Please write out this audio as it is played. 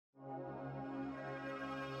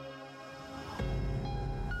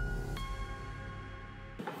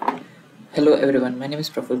Hello everyone, my name is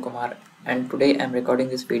Praful Kumar and today I am recording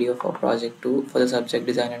this video for project 2 for the subject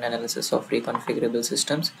design and analysis of reconfigurable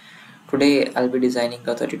systems. Today I'll be designing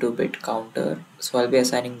a 32-bit counter. So I'll be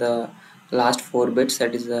assigning the last 4 bits,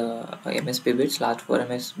 that is the MSB bits, last 4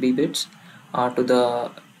 MSB bits to the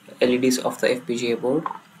LEDs of the FPGA board.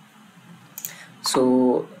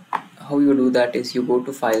 So how you do that is you go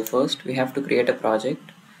to file first. We have to create a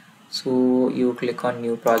project. So you click on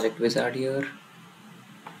new project wizard here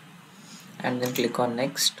and then click on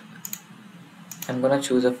next. I'm gonna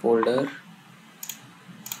choose a folder,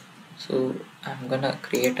 so I'm gonna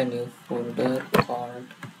create a new folder called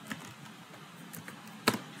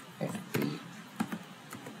FPGA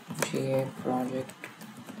project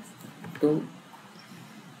 2. I'm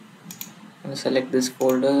gonna select this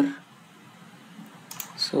folder,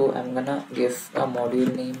 so I'm gonna give a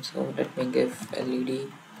module name, so let me give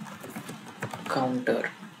LED counter.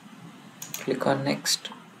 Click on next.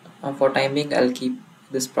 For time being I'll keep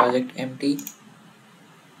this project empty.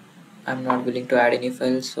 I'm not willing to add any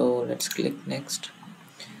files, so let's click next.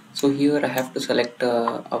 So here I have to select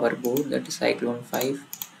our board, that is Cyclone 5,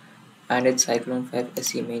 and it's Cyclone 5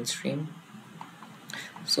 SE mainstream.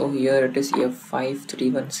 So here it is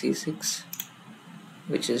F531C6,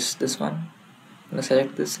 which is this one. I'm gonna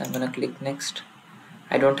select this. I'm gonna click next.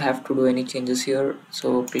 I don't have to do any changes here,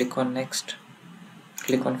 so click on next,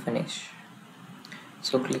 click on finish.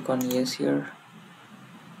 So click on yes here.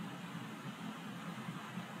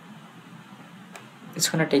 It's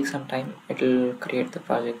gonna take some time, it'll create the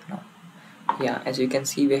project now. Yeah, as you can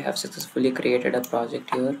see, we have successfully created a project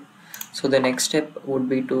here. So the next step would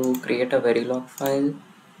be to create a Verilog file.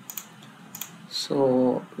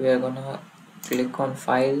 So we are gonna click on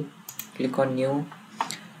file, click on new,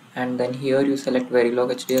 and then here you select Verilog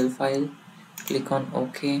HDL file, click on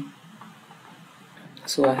OK.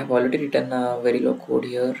 So I have already written a Verilog code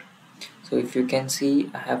here. So if you can see,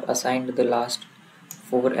 I have assigned the last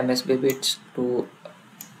 4 MSB bits to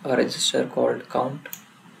a register called count.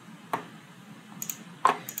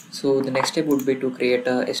 So the next step would be to create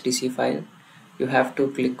a SDC file. You have to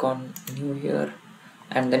click on new here,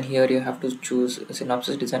 and then here you have to choose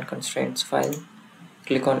synopsis design constraints file,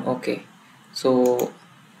 click on OK. So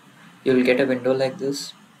you will get a window like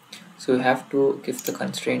this. So you have to give the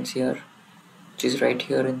constraints here, which is right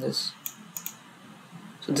here in this.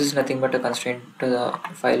 So this is nothing but a constraint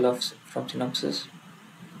file from synopsis.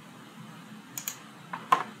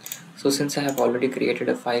 So since I have already created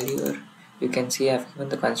a file here, you can see I have given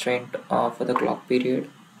the constraint for the clock period.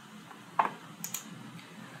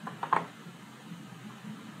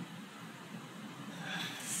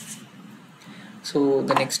 So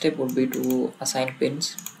the next step would be to assign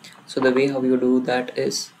pins. So the way how you do that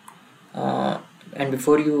is, and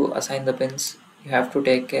before you assign the pins, you have to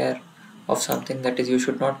take care of something, that is you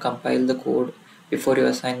should not compile the code before you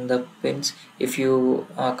assign the pins. If you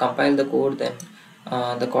compile the code, then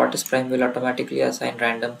the Quartus Prime will automatically assign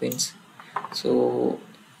random pins. So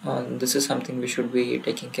this is something we should be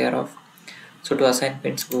taking care of. So to assign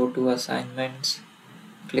pins, go to assignments,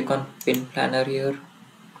 click on pin planner here.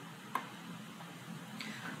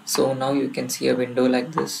 So now you can see a window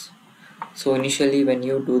like this. So initially when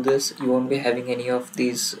you do this, you won't be having any of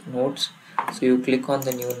these nodes. So you click on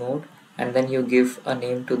the new node and then you give a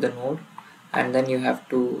name to the node, and then you have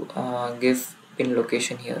to give pin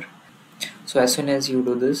location here. So as soon as you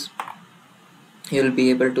do this, you will be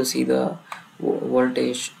able to see the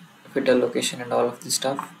voltage, fitter location and all of this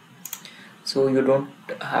stuff. So you don't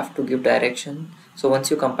have to give direction. So once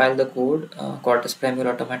you compile the code, Quartus Prime will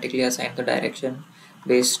automatically assign the direction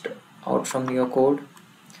based out from your code.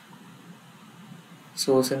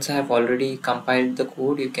 So since I have already compiled the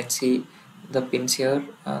code, you can see the pins here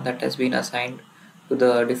that has been assigned to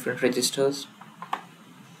the different registers.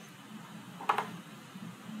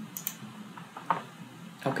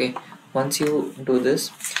 Okay, once you do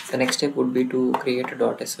this, the next step would be to create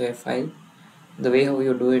a .sof file. The way how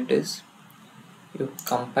you do it is, you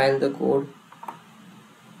compile the code,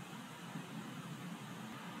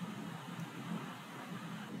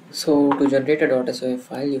 so to generate a .sof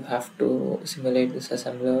file you have to simulate this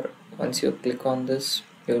assembler. Once you click on this,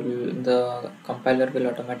 the compiler will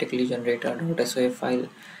automatically generate a .sof file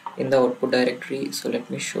in the output directory. So let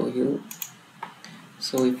me show you.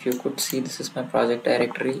 So if you could see, this is my project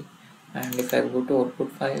directory, and if I go to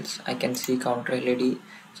output files, I can see counter LED.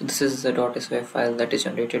 So this is the .sof file that is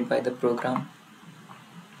generated by the program.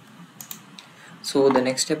 So the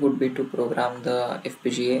next step would be to program the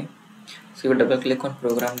FPGA. So you double click on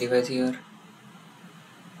program device here.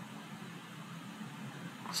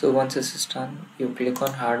 So once this is done, you click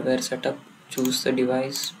on hardware setup, choose the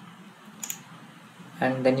device,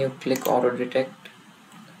 and then you click auto detect.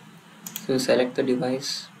 So you select the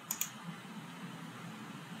device,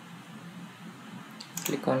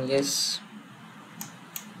 click on yes.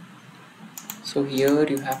 So here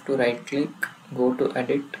you have to right click, go to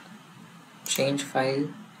edit, change file,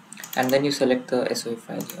 and then you select the SOA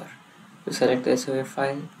file here. You select the SOA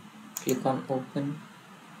file, click on open.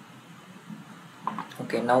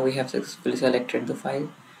 Okay, now we have successfully selected the file.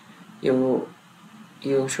 You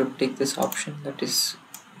should take this option, that is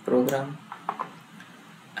program,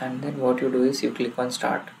 and then what you do is you click on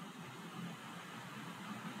start.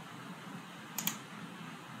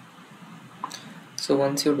 So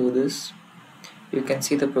once you do this, you can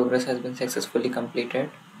see the progress has been successfully completed.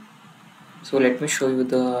 So let me show you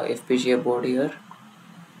the FPGA board here.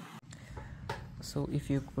 So if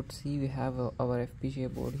you could see, we have our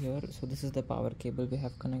FPGA board here. So this is the power cable we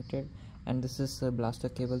have connected, and this is a blaster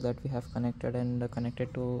cable that we have connected and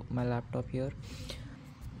connected to my laptop here.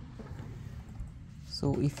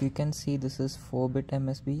 So if you can see, this is 4-bit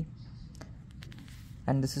MSB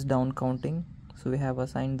and this is down counting. So we have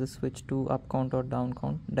assigned the switch to up count or down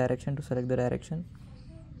count direction to select the direction.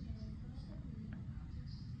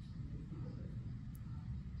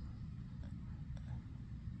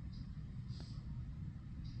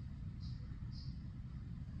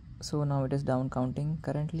 So now it is down counting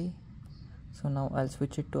currently. So now I'll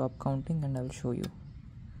switch it to up counting and I'll show you.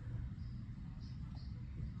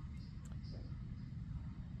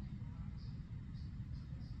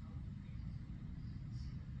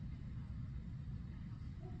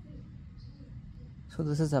 So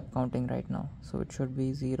this is up counting right now, so it should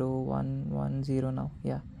be 0 1 1 0 now.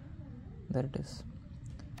 Yeah, there it is.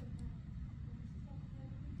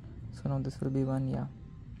 So now this will be 1. Yeah,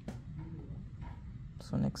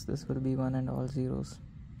 so next this will be 1 and all zeros.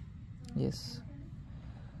 Yes.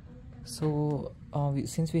 So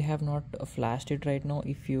since we have not flashed it right now,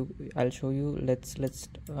 I'll show you. Let's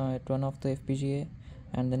turn off the FPGA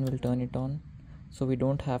and then we'll turn it on. So we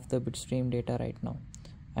don't have the bitstream data right now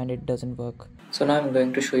and it doesn't work. So now I'm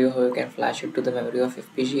going to show you how you can flash it to the memory of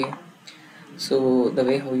FPGA. So the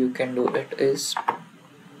way how you can do it is,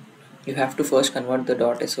 you have to first convert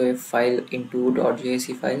the .sof file into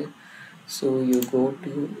 .jac file. So you go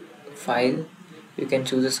to file, you can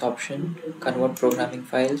choose this option, convert programming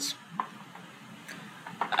files,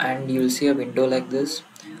 and you will see a window like this.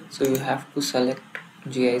 So you have to select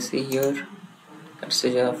JIC here, that's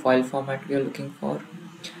the file format we are looking for,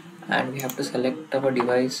 and we have to select our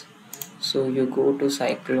device. So you go to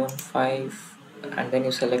Cyclone 5 and then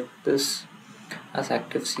you select this as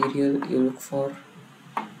active serial. You look for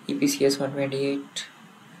EPCS 128,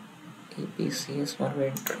 EPCS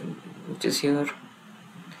 128, which is here.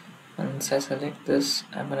 Once I select this,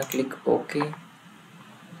 I'm gonna click OK.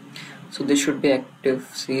 So this should be active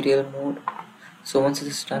serial mode. So once it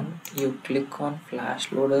is done, you click on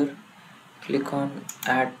flash loader, click on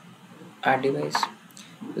add device,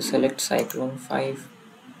 you select Cyclone 5.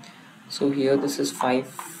 So here this is 5,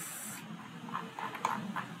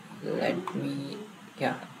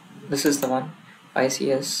 this is the one,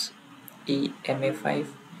 5CS EMA5.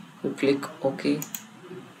 You click OK.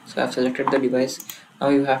 So I've selected the device. Now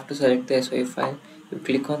you have to select the SOA file. You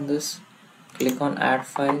click on this, click on add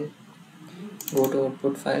file, go to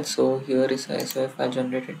output file. So here is a SOA file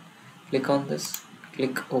generated. Click on this,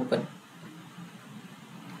 click open.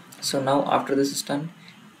 So now after this is done,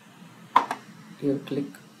 you click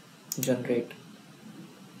generate.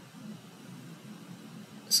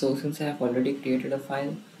 So since I have already created a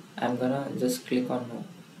file, I'm gonna just click on no.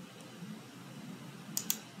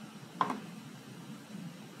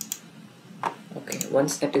 Okay,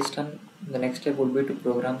 once that is done, the next step would be to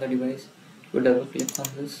program the device. You double click on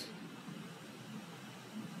this.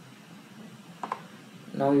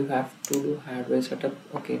 Now you have to do hardware setup.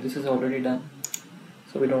 Okay, this is already done,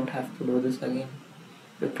 so we don't have to do this again.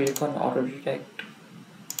 You click on auto detect,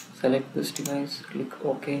 select this device, click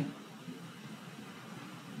OK,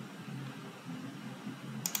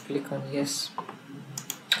 click on yes.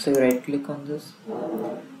 So you right click on this,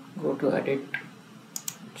 go to edit,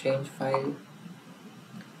 change file,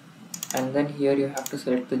 and then here you have to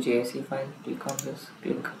select the JIC file. Click on this,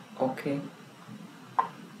 click OK.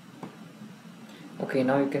 Okay,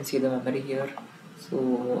 now you can see the memory here. So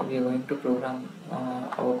we are going to program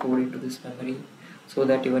our code into this memory, so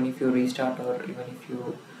that even if you restart or even if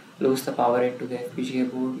you lose the power into the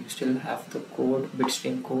FPGA board, you still have the code,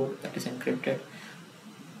 bitstream code, that is encrypted.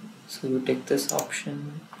 So you take this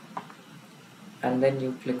option and then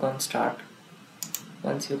you click on start.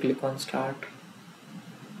 Once you click on start,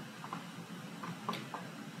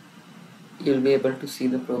 you'll be able to see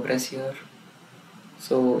the progress here.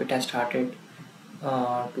 So it has started.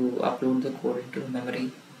 to upload the code into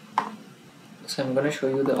memory. So I'm gonna show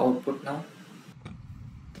you the output now.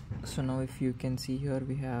 So now if you can see here,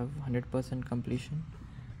 we have 100% completion.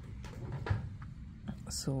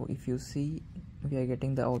 So if you see, we are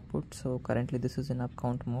getting the output. So currently this is in up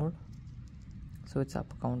count mode, so it's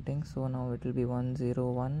up counting. So now it will be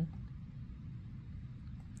 101.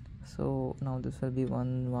 So now this will be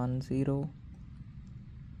 110.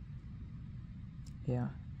 Yeah,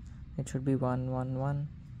 it should be 111.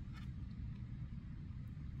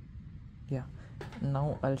 Yeah,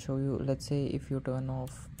 now I'll show you. Let's say if you turn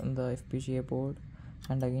off the FPGA board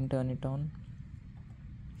and again turn it on.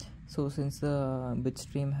 So since the bit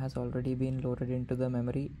stream has already been loaded into the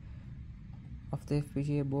memory of the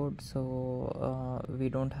FPGA board, so we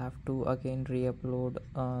don't have to again re-upload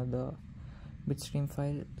the bitstream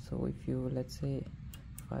file. So if you, let's say,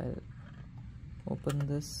 if I'll open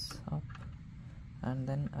this up and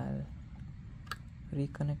then I'll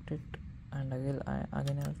reconnect it and again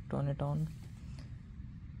I'll turn it on.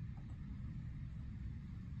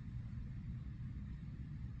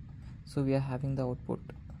 So we are having the output.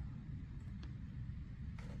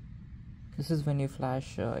 This is when you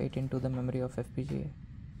flash it into the memory of FPGA.